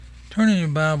Turn in your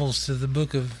Bibles to the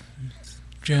book of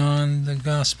John, the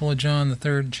Gospel of John, the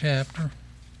 3rd chapter.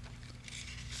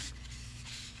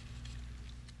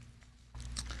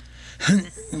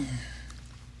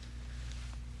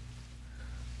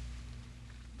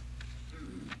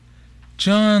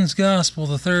 John's Gospel,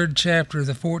 the 3rd chapter,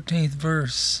 the 14th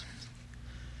verse.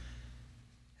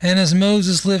 And as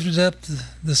Moses lifted up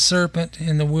the serpent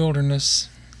in the wilderness,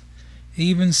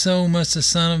 even so must the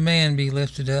Son of Man be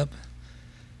lifted up,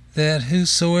 that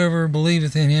whosoever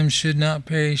believeth in him should not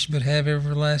perish, but have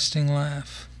everlasting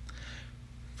life.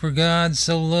 For God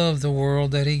so loved the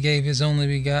world that he gave his only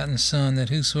begotten Son, that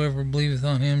whosoever believeth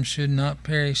on him should not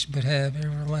perish, but have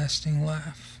everlasting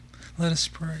life. Let us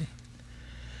pray.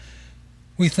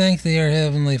 We thank thee, our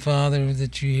Heavenly Father,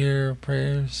 that you hear our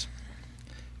prayers.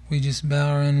 We just bow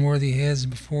our unworthy heads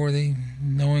before thee,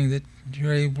 knowing that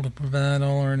you're able to provide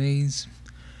all our needs.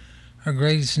 Our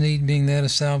greatest need being that of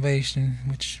salvation,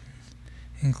 which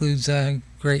includes thy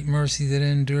great mercy that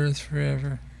endureth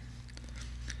forever.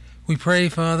 We pray,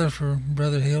 Father, for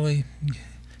Brother Hilly.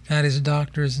 Guide his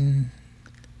doctors and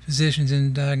physicians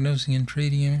in diagnosing and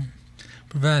treating him.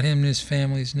 Provide him and his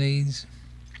family's needs.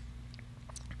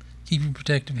 Keep your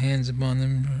protective hands upon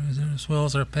them, as well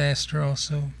as our pastor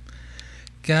also.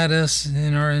 Guide us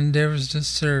in our endeavors to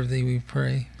serve thee, we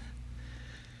pray.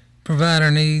 Provide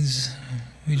our needs.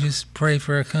 We just pray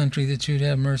for our country that you'd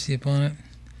have mercy upon it.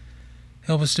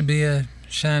 Help us to be a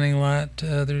shining light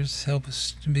to others. Help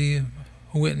us to be a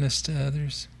witness to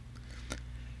others.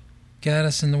 Guide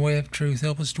us in the way of truth.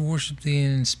 Help us to worship thee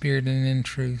in spirit and in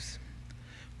truth.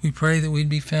 We pray that we'd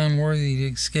be found worthy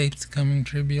to escape the coming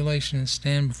tribulation and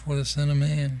stand before the Son of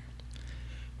Man.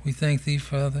 We thank thee,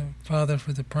 Father,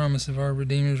 for the promise of our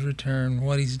Redeemer's return,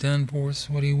 what he's done for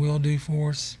us, what he will do for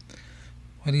us,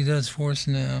 what he does for us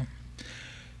now.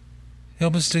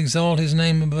 Help us to exalt his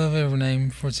name above every name,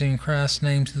 for it's in Christ's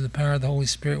name, through the power of the Holy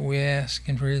Spirit, we ask,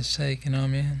 and for his sake, and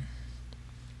amen.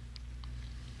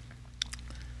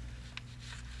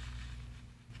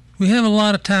 We have a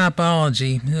lot of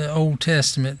typology in the Old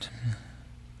Testament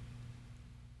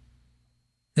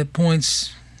that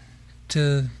points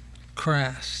to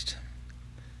Christ.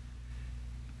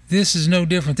 This is no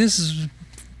different. This is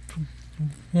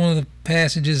one of the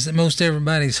passages that most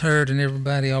everybody's heard and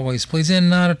everybody always pleads, and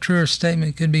not a truer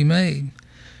statement could be made.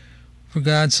 For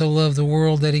God so loved the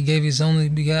world that he gave his only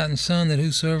begotten Son, that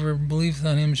whosoever believeth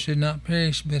on him should not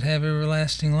perish, but have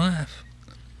everlasting life.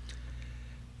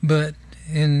 But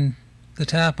in the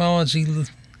typology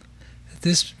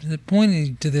that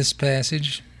pointed to this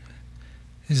passage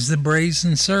is the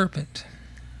brazen serpent.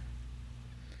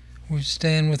 We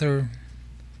stand with our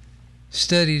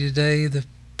study today, the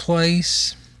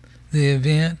place, the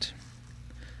event,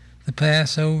 the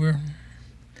Passover.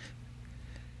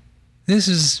 This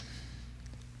is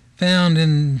found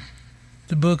in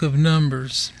the book of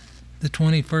Numbers, the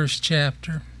 21st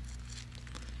chapter.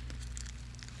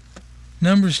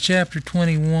 Numbers chapter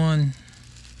 21,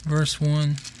 verse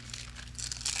 1.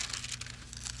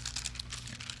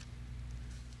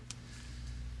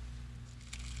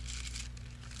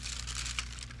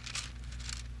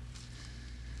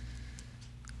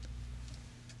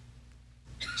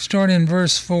 Start in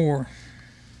verse 4.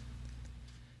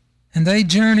 And they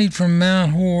journeyed from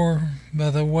Mount Hor by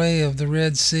the way of the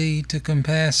Red Sea to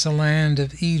compass the land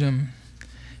of Edom.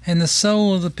 And the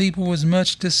soul of the people was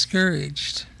much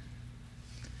discouraged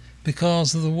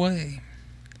because of the way.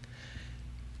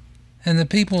 And the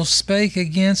people spake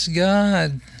against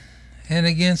God and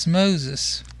against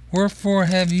Moses. Wherefore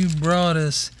have you brought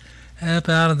us up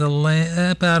out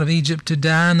of Egypt to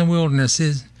die in the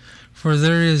wilderness? For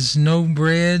there is no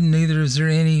bread, neither is there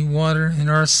any water, and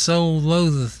our soul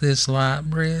loatheth this light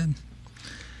bread.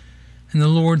 And the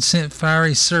Lord sent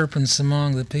fiery serpents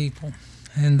among the people,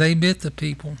 and they bit the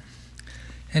people,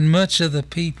 and much of the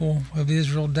people of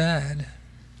Israel died.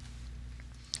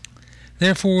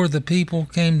 Therefore the people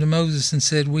came to Moses and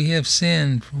said, We have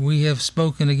sinned, for we have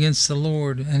spoken against the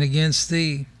Lord and against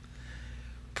thee.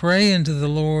 Pray unto the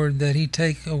Lord that he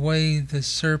take away the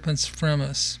serpents from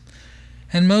us.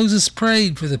 And Moses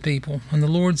prayed for the people, and the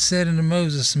Lord said unto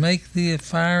Moses, Make thee a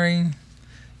fiery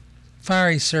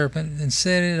serpent, and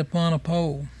set it upon a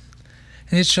pole.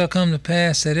 And it shall come to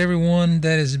pass that every one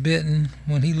that is bitten,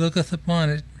 when he looketh upon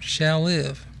it, shall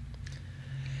live.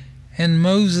 And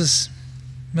Moses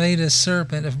made a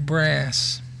serpent of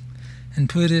brass, and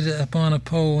put it upon a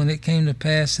pole. And it came to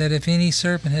pass that if any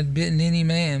serpent had bitten any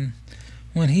man,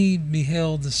 when he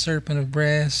beheld the serpent of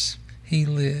brass, he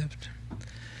lived.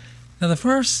 Now, the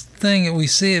first thing that we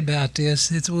see about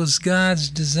this, it was God's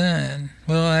design.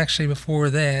 Well, actually, before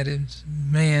that, it was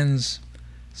man's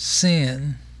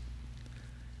sin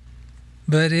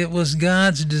But it was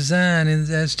God's design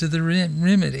as to the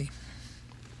remedy.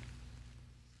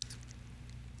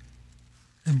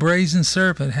 The brazen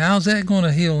serpent, how's that going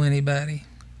to heal anybody?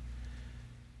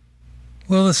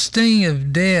 Well, the sting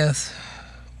of death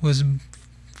was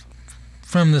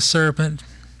from the serpent,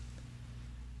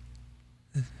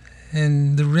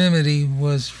 and the remedy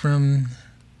was from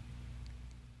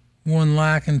one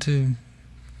likened to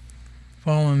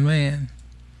fallen man.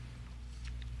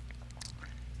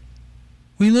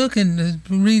 We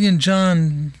read in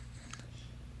John's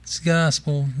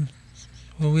Gospel,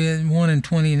 well, we had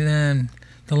 1:29,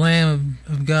 the Lamb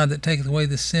of God that taketh away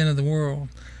the sin of the world,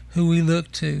 who we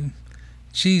look to,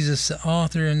 Jesus, the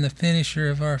author and the finisher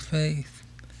of our faith.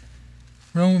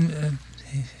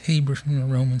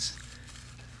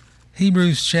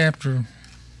 Hebrews chapter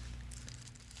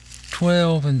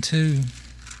 12 and 2.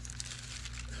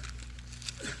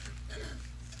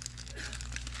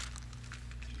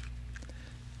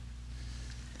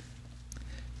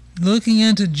 Looking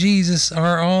unto Jesus,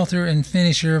 our author and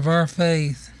finisher of our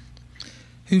faith,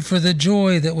 who for the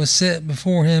joy that was set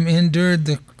before him endured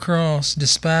the cross,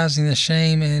 despising the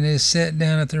shame, and is set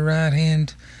down at the right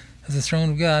hand of the throne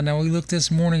of God. Now, we looked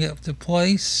this morning at the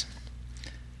place.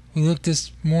 We looked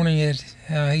this morning at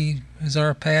how he is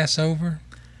our Passover.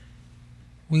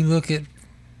 We look at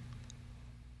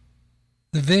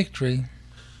the victory,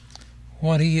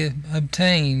 what he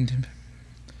obtained.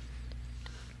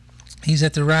 He's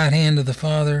at the right hand of the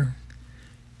Father,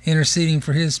 interceding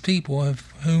for his people, of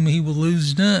whom he will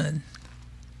lose none.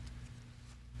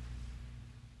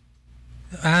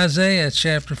 Isaiah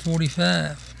chapter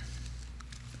 45.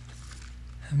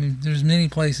 I mean, there's many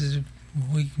places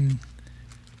we can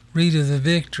read of the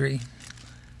victory.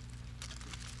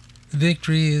 The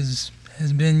victory has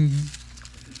been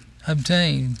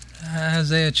obtained.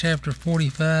 Isaiah chapter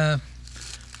 45,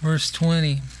 verse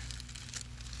 20.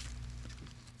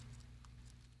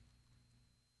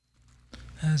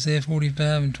 Isaiah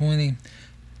 45 and 20.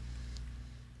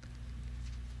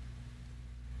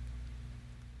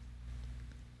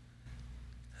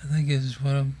 I think it's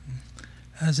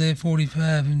Isaiah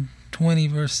 45 and 20,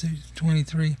 verse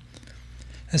 23.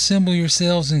 Assemble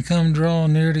yourselves and come draw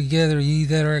near together, ye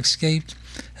that are escaped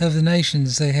of the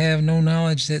nations. They have no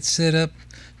knowledge that set up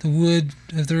the wood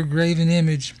of their graven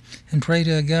image, and pray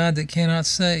to a God that cannot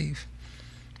save.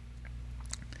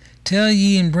 Tell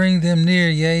ye and bring them near,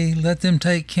 yea, let them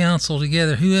take counsel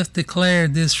together. Who hath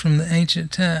declared this from the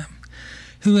ancient time?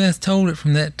 Who hath told it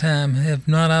from that time? Have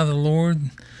not I the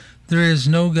Lord? There is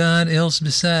no God else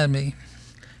beside me,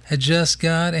 a just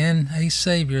God and a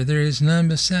Savior. There is none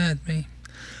beside me.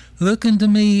 Look unto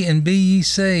me, and be ye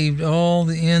saved, all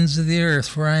the ends of the earth,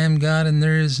 for I am God, and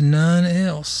there is none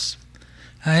else.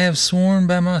 I have sworn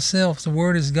by myself, the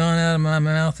word is gone out of my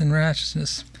mouth in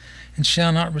righteousness, and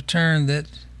shall not return, that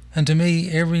unto me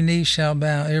every knee shall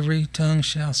bow, every tongue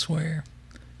shall swear.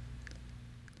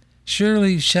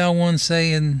 Surely shall one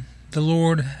say, in the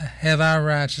Lord have I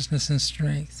righteousness and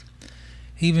strength.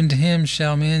 Even to him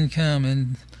shall men come,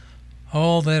 and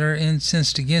all that are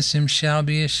incensed against him shall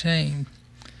be ashamed.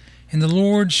 In the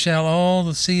Lord shall all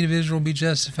the seed of Israel be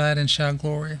justified, and shall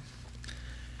glory.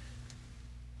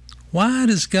 Why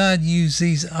does God use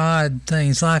these odd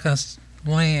things, like a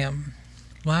lamb,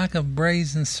 like a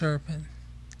brazen serpent?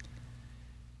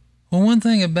 Well, one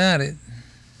thing about it,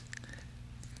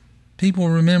 people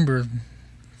remember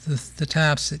the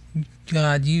types that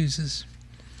God uses.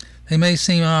 They may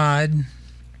seem odd,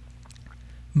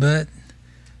 but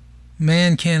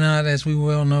man cannot, as we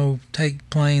well know, take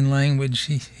plain language.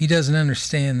 He doesn't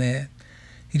understand that.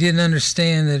 He didn't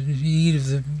understand that if you eat of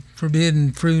the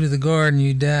forbidden fruit of the garden,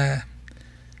 you die.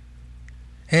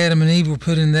 Adam and Eve were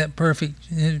put in that perfect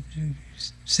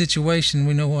situation.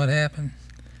 We know what happened.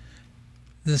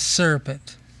 The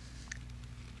serpent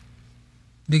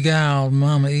beguiled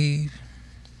Mama Eve.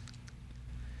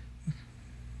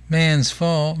 Man's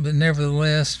fault, but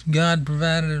nevertheless, God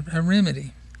provided a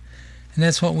remedy. And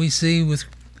that's what we see with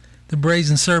the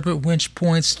brazen serpent, which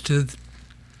points to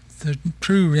the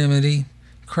true remedy,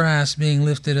 Christ being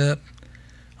lifted up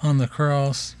on the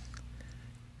cross.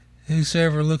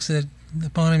 Whosoever looks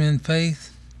upon him in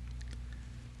faith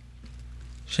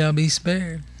shall be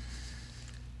spared.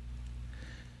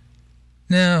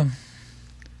 Now,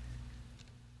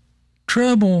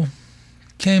 trouble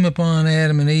came upon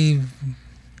Adam and Eve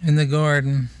in the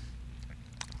garden.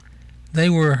 They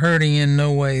were hurting in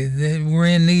no way. They were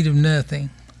in need of nothing.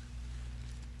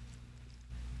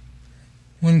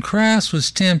 When Christ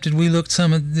was tempted, we looked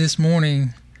some of this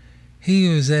morning. He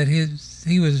was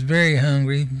very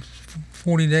hungry,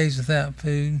 40 days without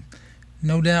food,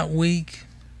 no doubt weak,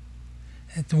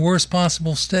 at the worst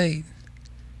possible state,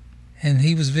 and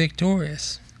he was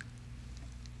victorious.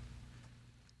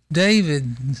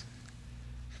 David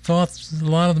fought a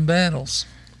lot of the battles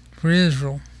for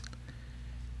Israel,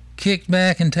 kicked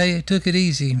back and took it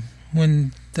easy.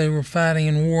 When they were fighting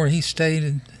in war, he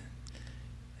stayed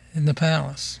in the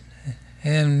palace.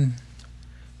 And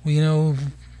we know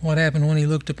what happened when he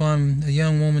looked upon a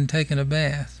young woman taking a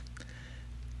bath.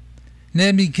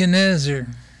 Nebuchadnezzar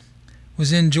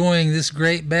was enjoying this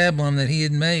great Babylon that he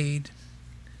had made.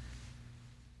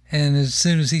 And as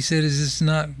soon as he said, he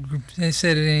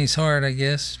said it in his heart, I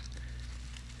guess,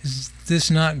 is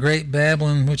this not great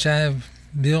Babylon which I have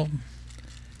built?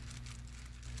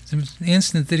 The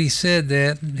instant that he said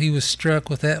that, he was struck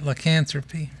with that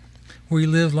lycanthropy, where he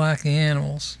lived like the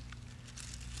animals.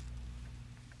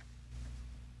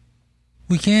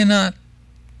 We cannot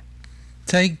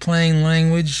take plain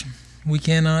language. We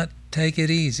cannot take it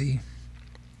easy.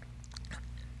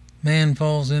 Man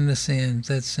falls into sin. It's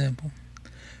that simple.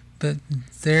 But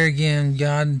there again,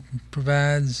 God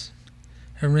provides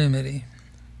a remedy.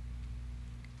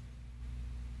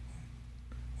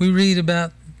 We read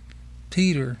about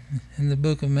Peter in the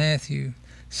book of Matthew,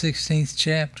 16th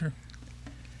chapter,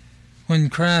 when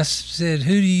Christ said,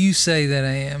 "Who do you say that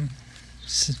I am?"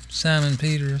 Simon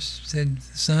Peter said,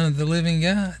 "The Son of the living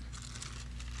God."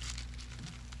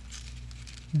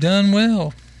 Done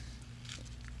well.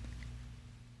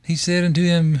 He said unto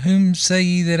him, "Whom say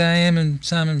ye that I am?" And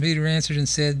Simon Peter answered and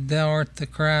said, "Thou art the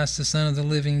Christ, the Son of the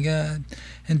living God."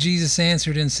 And Jesus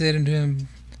answered and said unto him,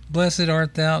 "Blessed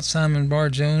art thou, Simon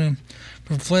Bar-Jonah,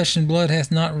 for flesh and blood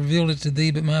hath not revealed it to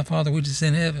thee, but my Father which is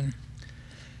in heaven."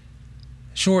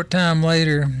 A short time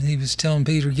later, he was telling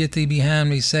Peter, "Get thee behind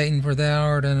me, Satan, for thou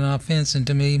art an offense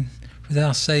unto me, for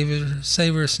thou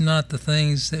savorest not the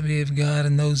things that be of God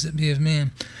and those that be of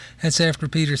men." That's after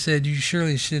Peter said, "You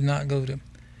surely should not go to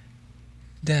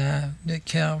die at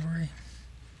Calvary."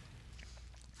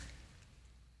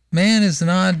 Man is an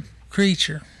odd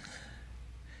creature,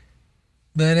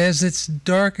 but as it's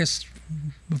darkest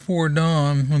before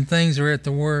dawn, when things are at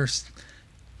the worst,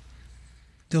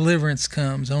 deliverance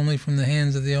comes only from the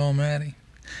hands of the Almighty.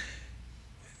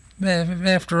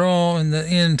 After all, in the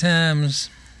end times,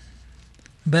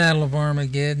 Battle of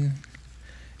Armageddon,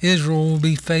 Israel will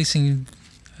be facing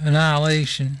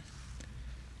annihilation.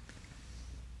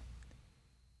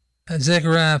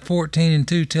 Zechariah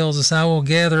 14:2 tells us, "I will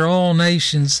gather all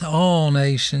nations,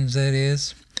 that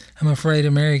is, I'm afraid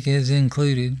America is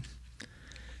included,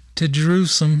 to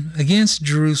Jerusalem, against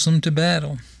Jerusalem to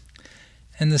battle.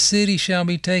 And the city shall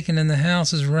be taken, and the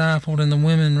houses rifled, and the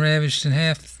women ravished, and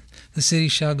half the city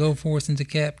shall go forth into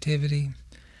captivity.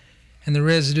 And the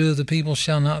residue of the people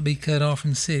shall not be cut off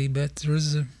from the city." But there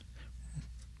is a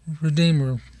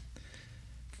Redeemer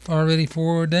already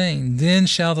foreordained. "Then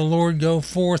shall the Lord go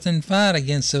forth and fight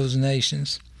against those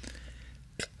nations."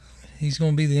 He's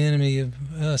going to be the enemy of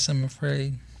us, I'm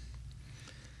afraid,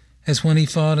 as when he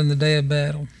fought in the day of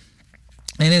battle.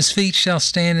 "And his feet shall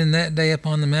stand in that day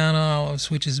upon the Mount of Olives,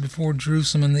 which is before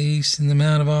Jerusalem in the east, and the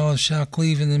Mount of Olives shall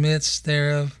cleave in the midst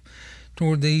thereof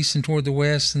toward the east and toward the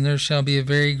west, and there shall be a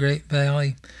very great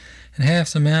valley, and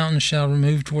half the mountain shall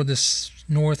remove toward the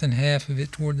north, and half of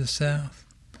it toward the south."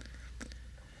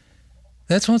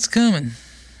 That's what's coming.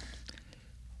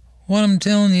 What I'm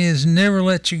telling you is never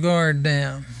let your guard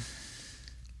down.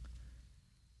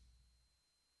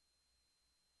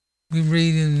 We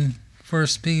read in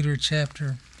 1 Peter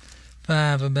chapter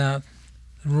 5 about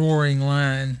the roaring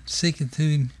lion, seeketh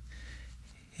whom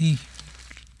he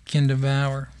can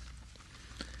devour.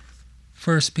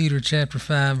 1 Peter chapter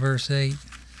 5, verse 8.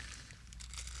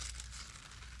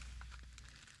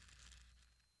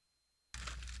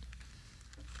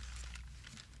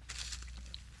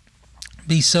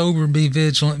 "Be sober, be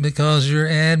vigilant, because your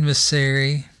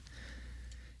adversary,"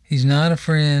 he's not a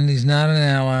friend, he's not an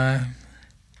ally,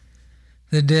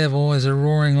 "the devil, as a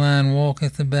roaring lion,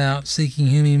 walketh about, seeking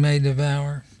whom he may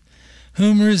devour.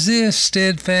 Whom resist,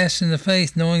 steadfast in the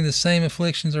faith, knowing the same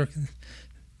afflictions are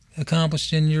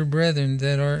accomplished in your brethren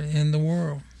that are in the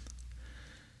world.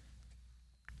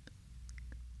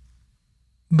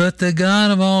 But the God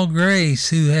of all grace,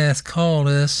 who hath called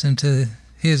us into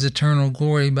his eternal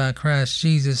glory by Christ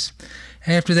Jesus,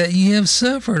 after that ye have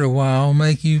suffered a while,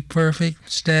 make you perfect,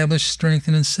 establish,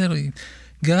 strengthen, and settle you."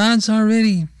 God's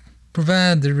already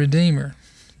provided the Redeemer,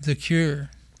 the cure.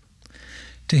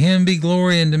 "To him be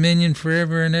glory and dominion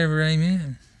forever and ever.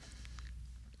 Amen."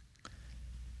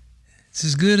 It's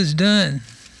as good as done.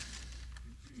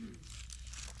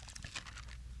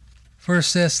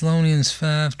 1 Thessalonians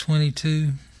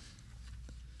 5:22.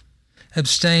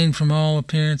 "Abstain from all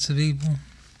appearance of evil.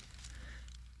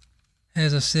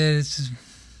 As I said, it's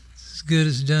as good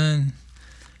as done.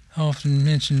 I often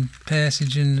mention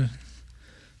passage in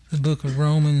the book of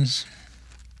Romans,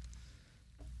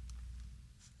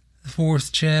 the 4th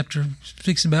chapter,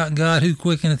 speaks about God who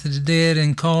quickeneth the dead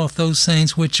and calleth those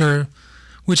things which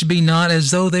be not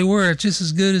as though they were. It's just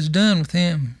as good as done with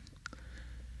him.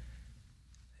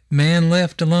 Man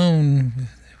left alone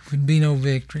would be no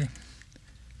victory.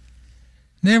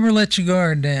 Never let your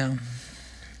guard down.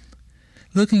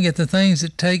 Looking at the things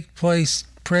that take place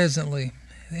presently,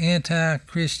 the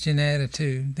anti-Christian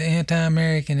attitude, the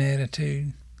anti-American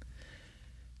attitude.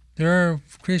 There are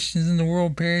Christians in the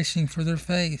world perishing for their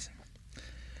faith.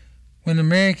 When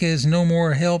America is no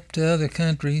more help to other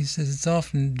countries, as it's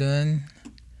often done,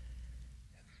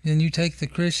 then you take the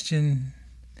Christian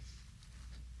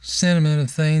sentiment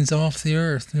of things off the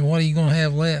earth, and what are you going to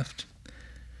have left?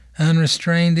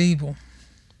 Unrestrained evil.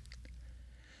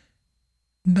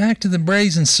 Back to the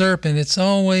brazen serpent, it's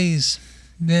always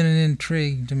been an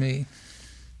intrigue to me.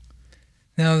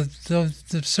 Now,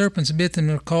 the serpents bit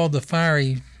them are called the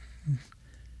fiery,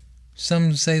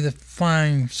 some say the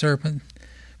flying serpent,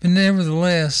 but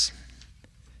nevertheless,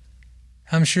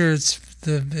 I'm sure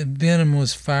the venom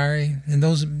was fiery, and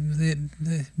those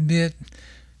that bit,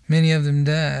 many of them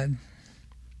died.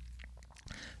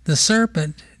 The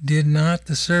serpent did not.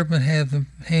 The serpent had the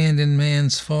hand in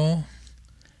man's fall.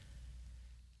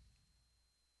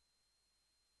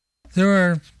 There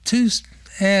are 2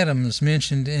 Adams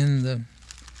mentioned in the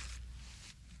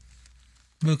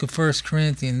book of 1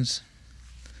 Corinthians,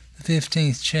 the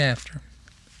 15th chapter.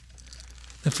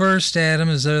 The first Adam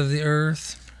is of the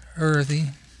earth,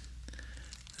 earthy.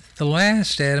 The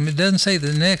last Adam, it doesn't say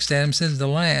the next Adam, it says the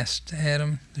last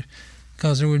Adam,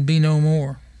 because there would be no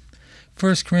more.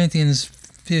 1 Corinthians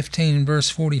 15, verse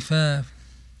 45.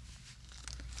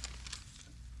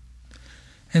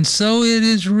 And so it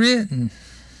is written,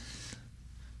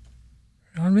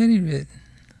 already written.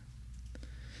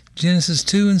 Genesis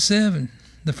 2 and 7.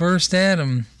 The first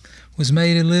Adam was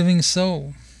made a living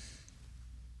soul.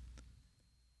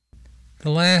 The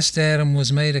last Adam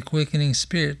was made a quickening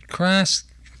spirit. Christ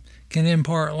can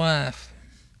impart life.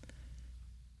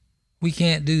 We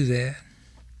can't do that.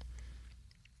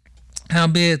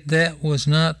 Howbeit that was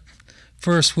not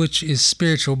first which is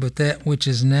spiritual, but that which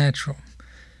is natural.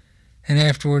 And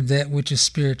afterward that which is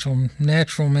spiritual.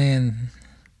 Natural man.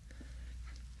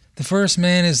 The first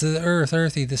man is the earth,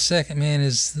 earthy. The second man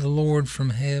is the Lord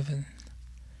from heaven.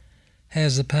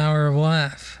 Has the power of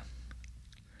life.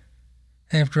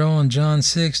 After all, in John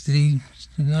 6, did he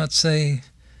not say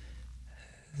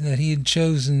that he had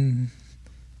chosen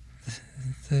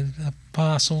the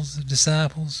apostles, the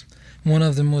disciples? One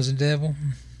of them was a devil.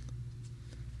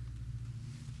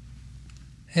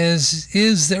 As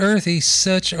is the earthy,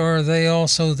 such are they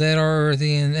also that are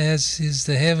earthy, and as is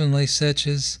the heavenly, such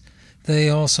as they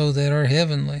also that are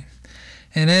heavenly.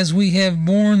 And as we have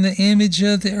borne the image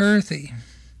of the earthy,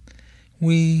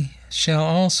 we shall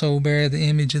also bear the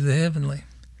image of the heavenly.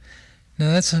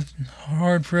 Now that's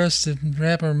hard for us to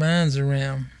wrap our minds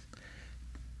around.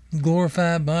 The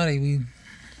glorified body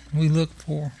we look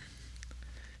for.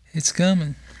 It's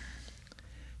coming.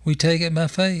 We take it by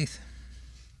faith.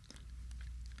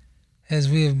 As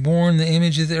we have borne the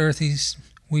image of the earthy,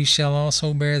 we shall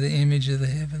also bear the image of the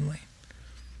heavenly.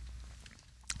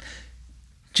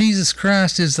 Jesus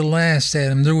Christ is the last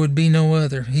Adam. There would be no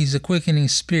other. He's a quickening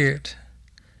spirit.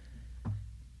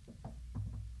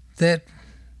 That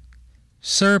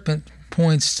serpent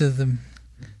points to the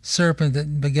serpent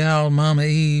that beguiled Mama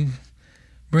Eve,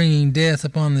 bringing death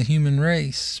upon the human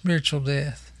race, spiritual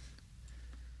death.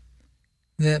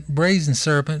 That brazen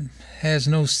serpent has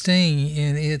no sting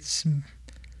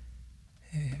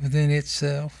within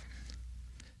itself,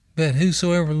 but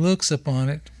whosoever looks upon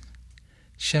it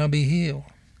shall be healed.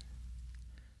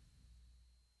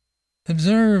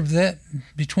 Observe that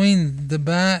between the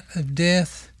bite of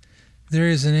death there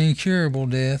is an incurable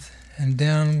death, and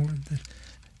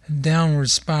downward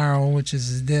spiral, which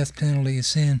is the death penalty of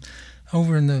sin.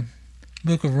 Over in the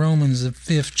book of Romans, the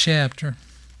 5th chapter,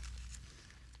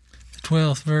 the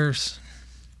 12th verse.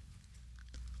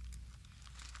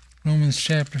 Romans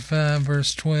chapter 5,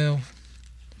 verse 12.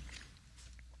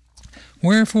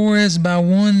 Wherefore, as by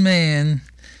one man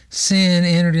sin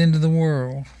entered into the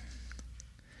world,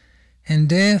 and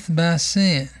death by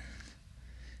sin.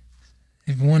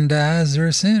 If one dies, they're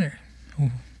a sinner.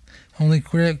 Only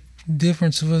correct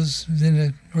difference was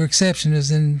or exception is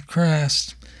in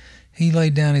Christ. He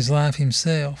laid down his life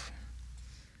himself.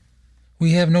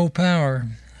 We have no power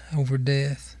over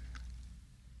death.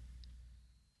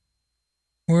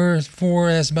 Wherefore,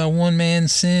 as by one man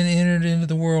sin entered into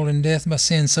the world, and death by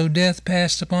sin, so death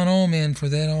passed upon all men, for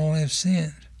that all have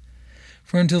sinned.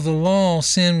 For until the law,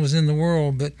 sin was in the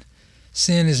world, but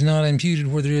sin is not imputed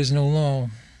where there is no law.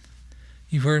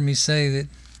 You've heard me say that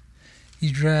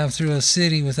you drive through a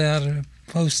city without a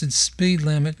posted speed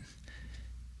limit.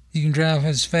 You can drive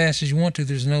as fast as you want to.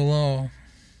 There's no law.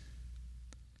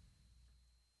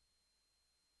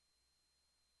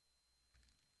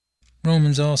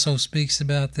 Romans also speaks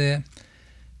about that.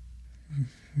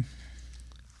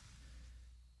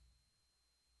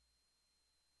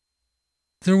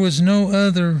 There was no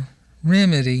other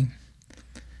remedy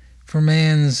for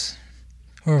man's,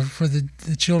 or for the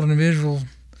children of Israel,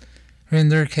 or in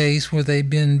their case, where they'd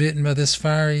been bitten by this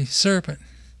fiery serpent.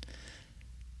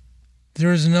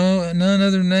 There is none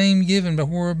other name given by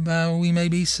whereby we may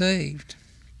be saved.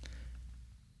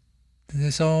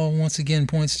 This all once again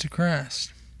points to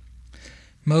Christ.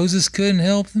 Moses couldn't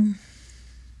help them.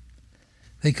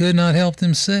 They could not help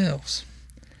themselves.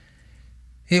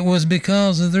 It was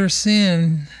because of their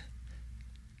sin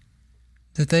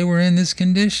that they were in this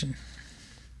condition.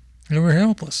 They were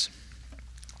helpless.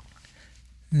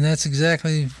 And that's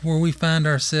exactly where we find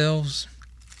ourselves.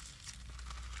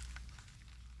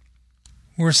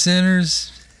 We're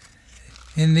sinners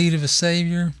in need of a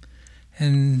Savior,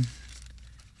 and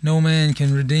no man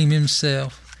can redeem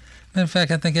himself. Matter of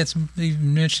fact, I think that's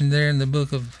even mentioned there in the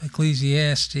book of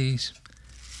Ecclesiastes.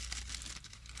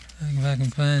 If I can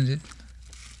find it.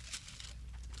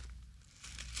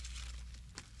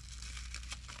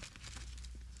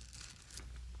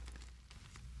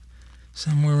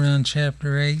 Somewhere around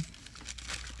chapter 8.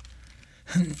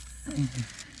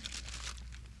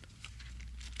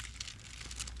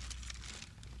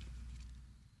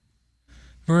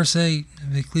 Verse 8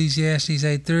 of Ecclesiastes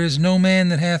 8, there is no man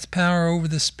that hath power over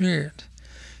the Spirit,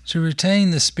 to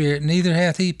retain the Spirit, neither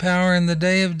hath he power in the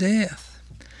day of death.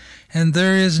 And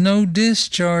there is no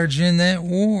discharge in that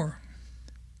war.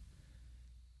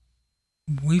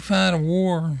 We fight a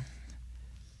war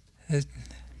that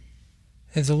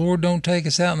if the Lord don't take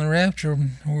us out in the rapture,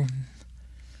 we're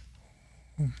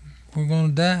going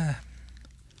to die.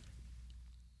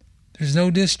 There's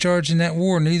no discharge in that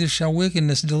war, neither shall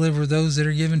wickedness deliver those that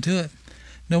are given to it.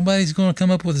 Nobody's going to come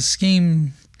up with a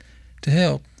scheme to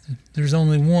help. There's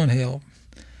only one help.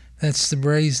 That's the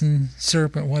brazen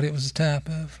serpent, what it was a type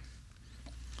of.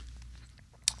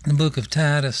 The book of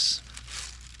Titus,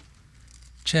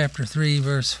 chapter 3,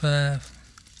 verse 5.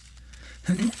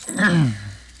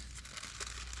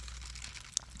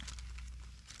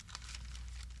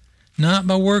 Not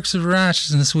by works of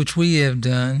righteousness which we have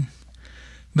done,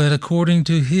 but according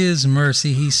to his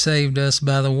mercy he saved us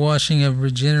by the washing of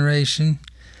regeneration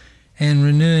and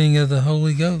renewing of the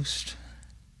Holy Ghost.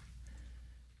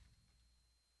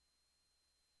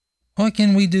 What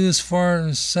can we do as far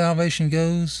as salvation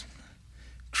goes?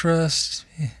 Trust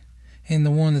in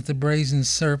the one that the brazen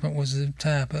serpent was a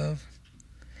type of.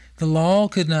 The law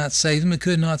could not save them. It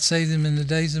could not save them in the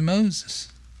days of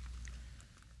Moses.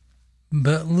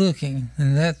 But looking,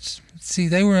 and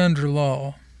they were under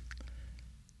law.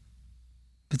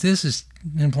 But this is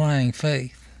implying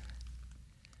faith.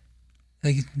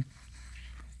 They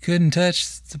couldn't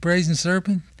touch the brazen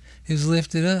serpent. It was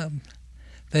lifted up.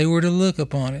 They were to look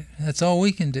upon it. That's all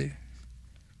we can do.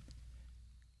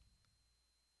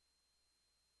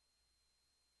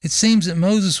 It seems that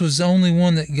Moses was the only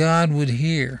one that God would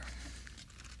hear.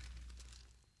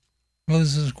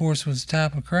 Moses, of course, was a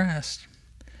type of Christ.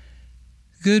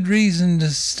 Good reason to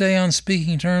stay on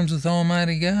speaking terms with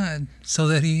Almighty God so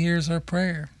that he hears our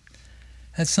prayer.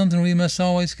 That's something we must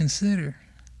always consider.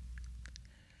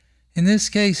 In this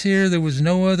case here, there was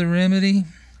no other remedy.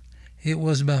 It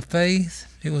was by faith.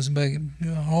 It was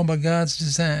all by God's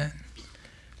design.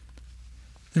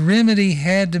 The remedy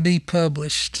had to be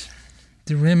published.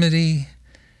 The remedy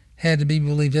had to be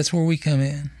believed. That's where we come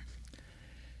in.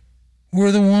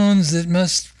 We're the ones that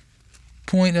must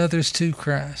point others to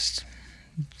Christ.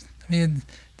 I mean,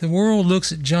 the world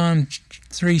looks at John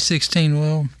 3:16.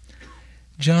 Well,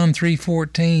 John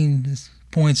 3:14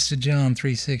 points to John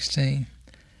 3:16.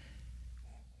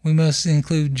 We must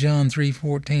include John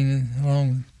 3:14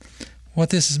 along.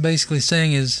 What this is basically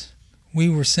saying is we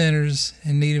were sinners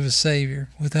in need of a Savior.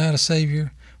 Without a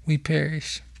Savior, we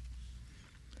perish.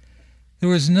 There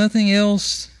was nothing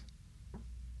else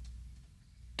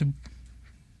to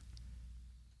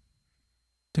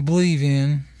believe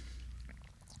in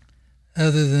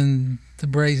other than the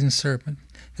brazen serpent.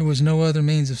 There was no other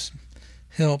means of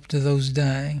help to those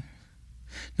dying.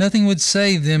 Nothing would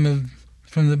save them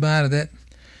from the bite of that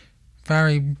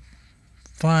fiery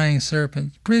flying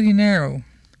serpent. Pretty narrow.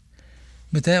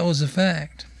 but that was a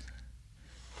fact.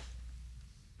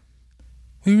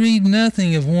 We read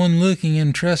nothing of one looking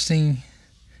and trusting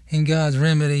in God's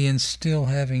remedy and still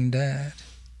having died.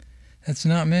 That's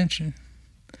not mentioned.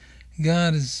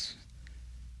 God's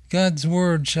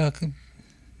word shall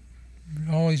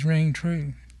always ring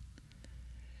true.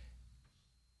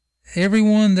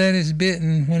 Everyone that is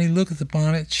bitten, when he looketh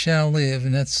upon it, shall live,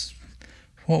 and that's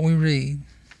what we read.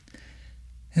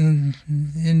 And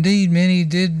indeed, many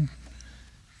did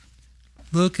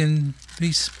look and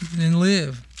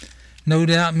live. No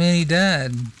doubt many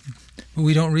died, but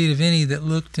we don't read of any that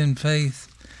looked in faith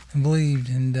and believed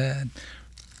and died.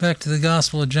 Back to the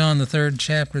Gospel of John, the 3rd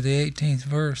chapter, the 18th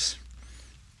verse.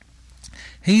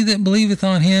 He that believeth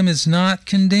on him is not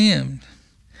condemned.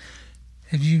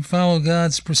 If you follow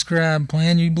God's prescribed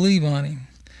plan, you believe on him.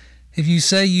 If you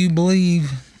say you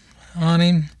believe on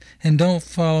him and don't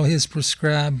follow his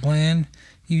prescribed plan,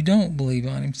 you don't believe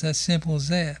on him. It's as simple as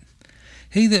that.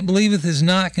 He that believeth is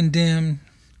not condemned,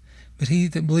 but he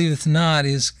that believeth not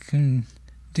is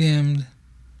condemned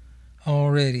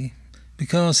already,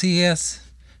 because he hath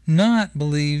not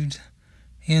believed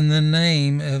in the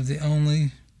name of the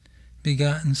only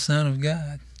begotten Son of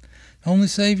God, the only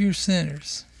Savior of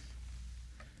sinners.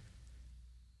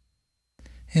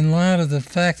 In light of the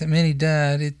fact that many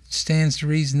died, it stands to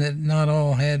reason that not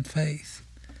all had faith.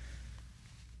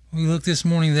 We look this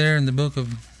morning there in the book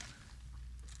of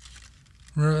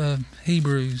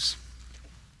Hebrews.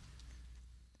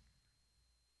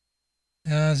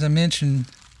 As I mentioned,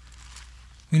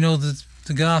 we know that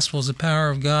the gospel is the power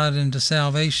of God into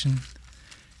salvation,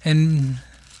 and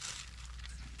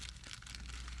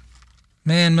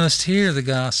man must hear the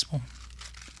gospel.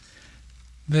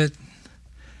 But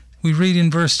we read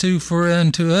in verse 2, for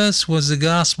unto us was the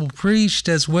gospel preached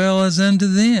as well as unto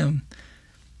them.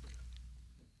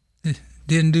 It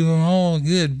didn't do them all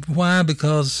good. Why?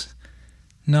 Because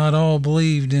not all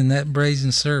believed in that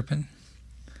brazen serpent.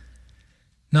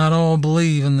 Not all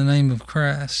believe in the name of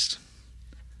Christ.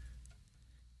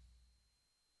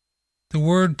 The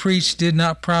word preached did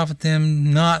not profit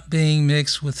them, not being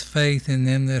mixed with faith in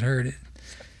them that heard it.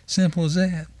 Simple as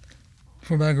that.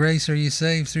 For by grace are you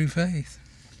saved through faith.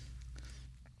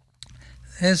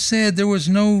 As said, there was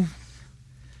no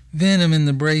venom in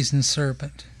the brazen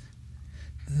serpent.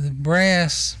 The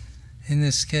brass, in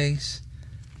this case,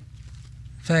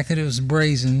 the fact that it was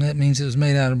brazen, that means it was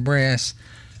made out of brass.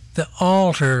 The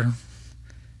altar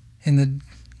in the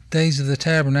days of the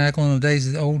tabernacle and the days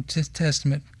of the Old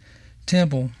Testament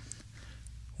temple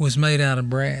was made out of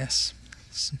brass.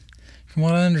 From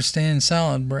what I understand,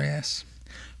 solid brass.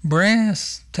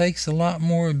 Brass takes a lot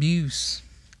more abuse.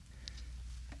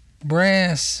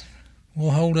 Brass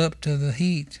will hold up to the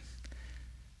heat.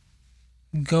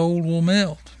 Gold will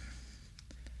melt.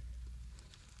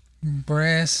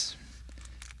 Brass,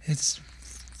 it's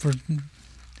for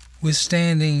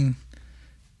withstanding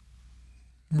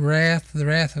the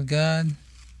wrath of God.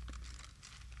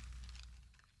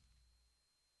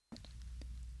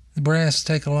 The brass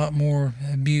take a lot more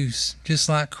abuse, just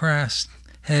like Christ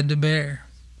had to bear.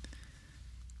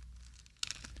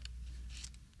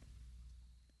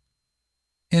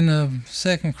 In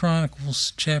 2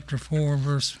 Chronicles chapter 4,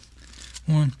 verse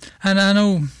 1, and I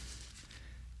know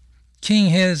King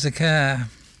Hezekiah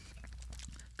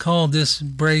called this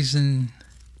brazen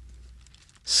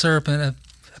serpent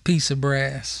a piece of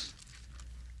brass.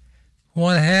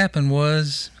 What happened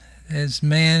was, as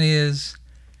man is,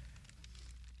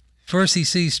 first he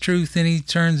sees truth, then he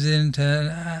turns it into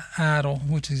an idol,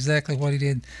 which is exactly what he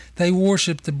did. They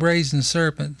worshiped the brazen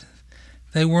serpent.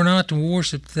 They were not to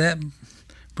worship that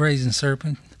brazen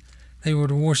serpent. They were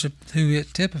to worship who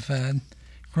it typified.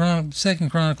 2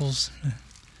 Chronicles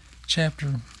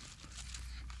chapter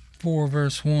 4,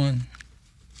 verse 1.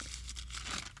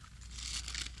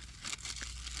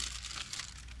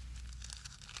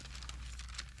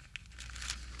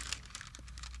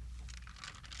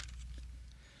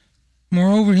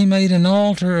 Moreover, he made an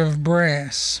altar of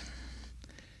brass,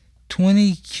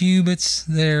 20 cubits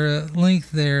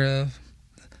length thereof,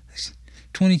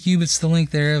 20 cubits the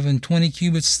length thereof, and 20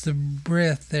 cubits the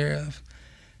breadth thereof.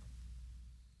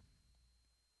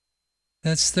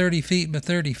 That's 30 feet by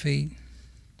 30 feet.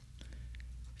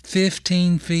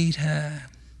 15 feet high.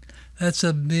 That's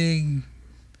a big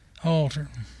altar.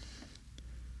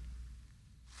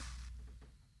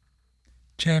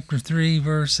 Chapter 3,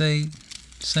 verse 8,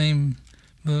 same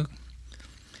book.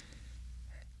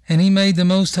 And he made the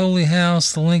most holy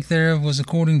house, the length thereof was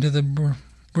according to the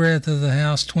breadth of the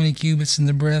house, 20 cubits, and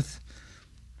the breadth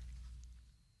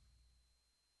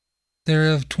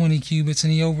thereof 20 cubits,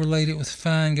 and he overlaid it with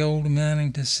fine gold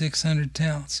amounting to 600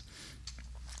 talents.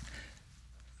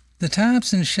 The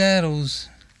types and shadows,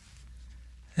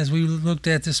 as we looked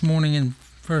at this morning in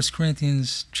 1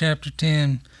 Corinthians chapter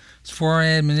 10, is for our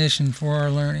admonition, for our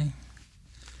learning.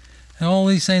 And all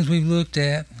these things we've looked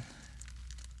at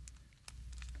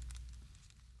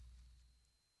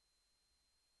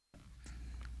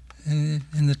in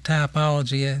the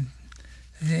typology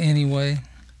anyway.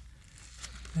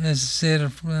 As I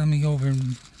said, let me go over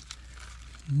and,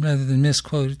 rather than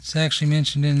misquote, it's actually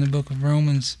mentioned in the book of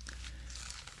Romans.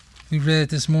 We read it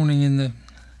this morning in the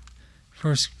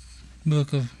first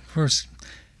book of 1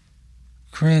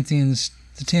 Corinthians,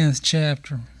 the 10th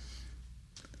chapter.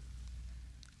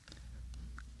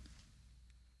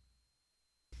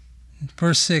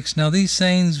 Verse 6, Now these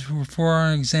things were for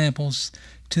our examples,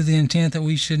 to the intent that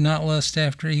we should not lust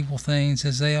after evil things,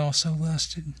 as they also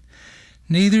lusted.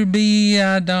 Neither be ye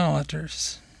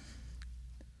idolaters.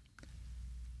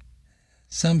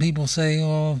 Some people say,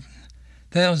 oh,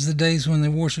 that was the days when they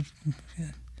worshiped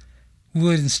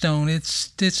wood and stone.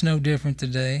 It's no different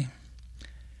today.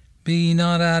 Be ye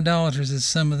not idolaters as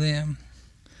some of them.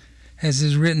 As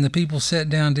is written, the people sat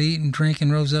down to eat and drink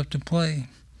and rose up to play.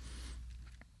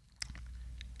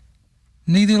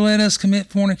 Neither let us commit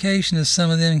fornication as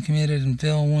some of them committed and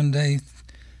fell one day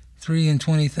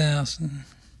 23,000.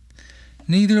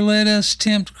 Neither let us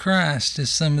tempt Christ as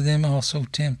some of them also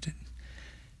tempted,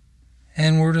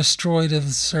 and were destroyed of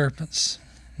the serpents.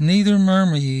 Neither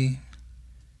murmur ye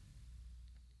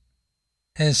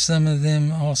as some of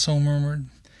them also murmured,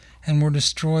 and were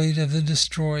destroyed of the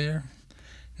destroyer.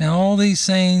 Now all these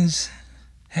things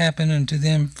happen unto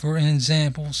them for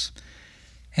examples,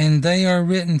 and they are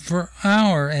written for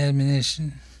our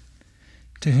admonition,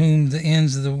 to whom the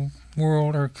ends of the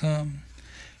world are come.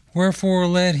 Wherefore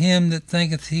let him that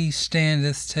thinketh he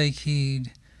standeth take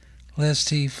heed, lest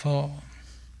he fall.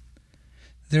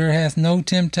 There hath no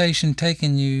temptation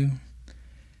taken you,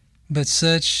 but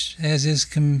such as is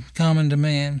common to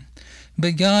man.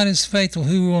 But God is faithful,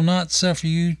 who will not suffer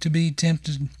you to be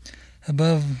tempted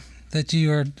above that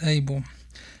you are able,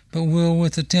 but will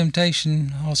with the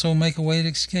temptation also make a way to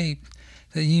escape,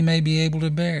 that ye may be able to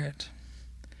bear it.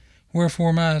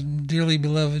 Wherefore, my dearly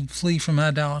beloved, flee from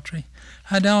idolatry.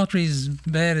 Idolatry is as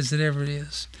bad as it ever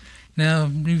is. Now,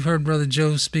 you've heard Brother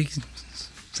Joe speak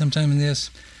sometime in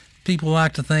this. People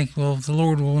like to think, well, the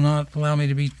Lord will not allow me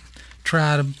to be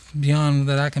tried beyond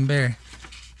that I can bear.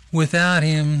 Without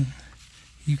Him,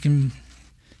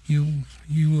 you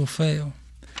will fail.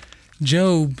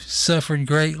 Job suffered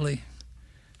greatly,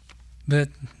 but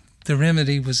the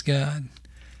remedy was God.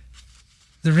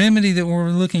 The remedy that we're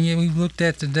looking at, we've looked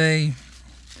at today,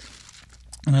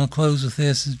 and I'll close with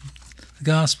this, is the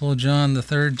Gospel of John, the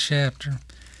 3rd chapter,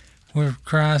 where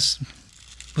Christ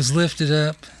was lifted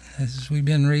up, as we've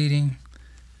been reading.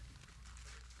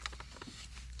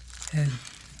 And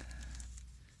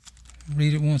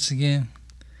read it once again.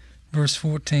 Verse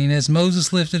 14, As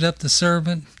Moses lifted up the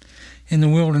serpent in the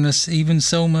wilderness, even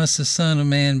so must the Son of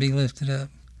Man be lifted up,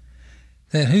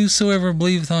 that whosoever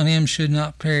believeth on him should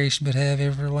not perish, but have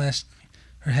everlasting,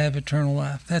 or have eternal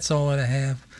life. That's all that I have.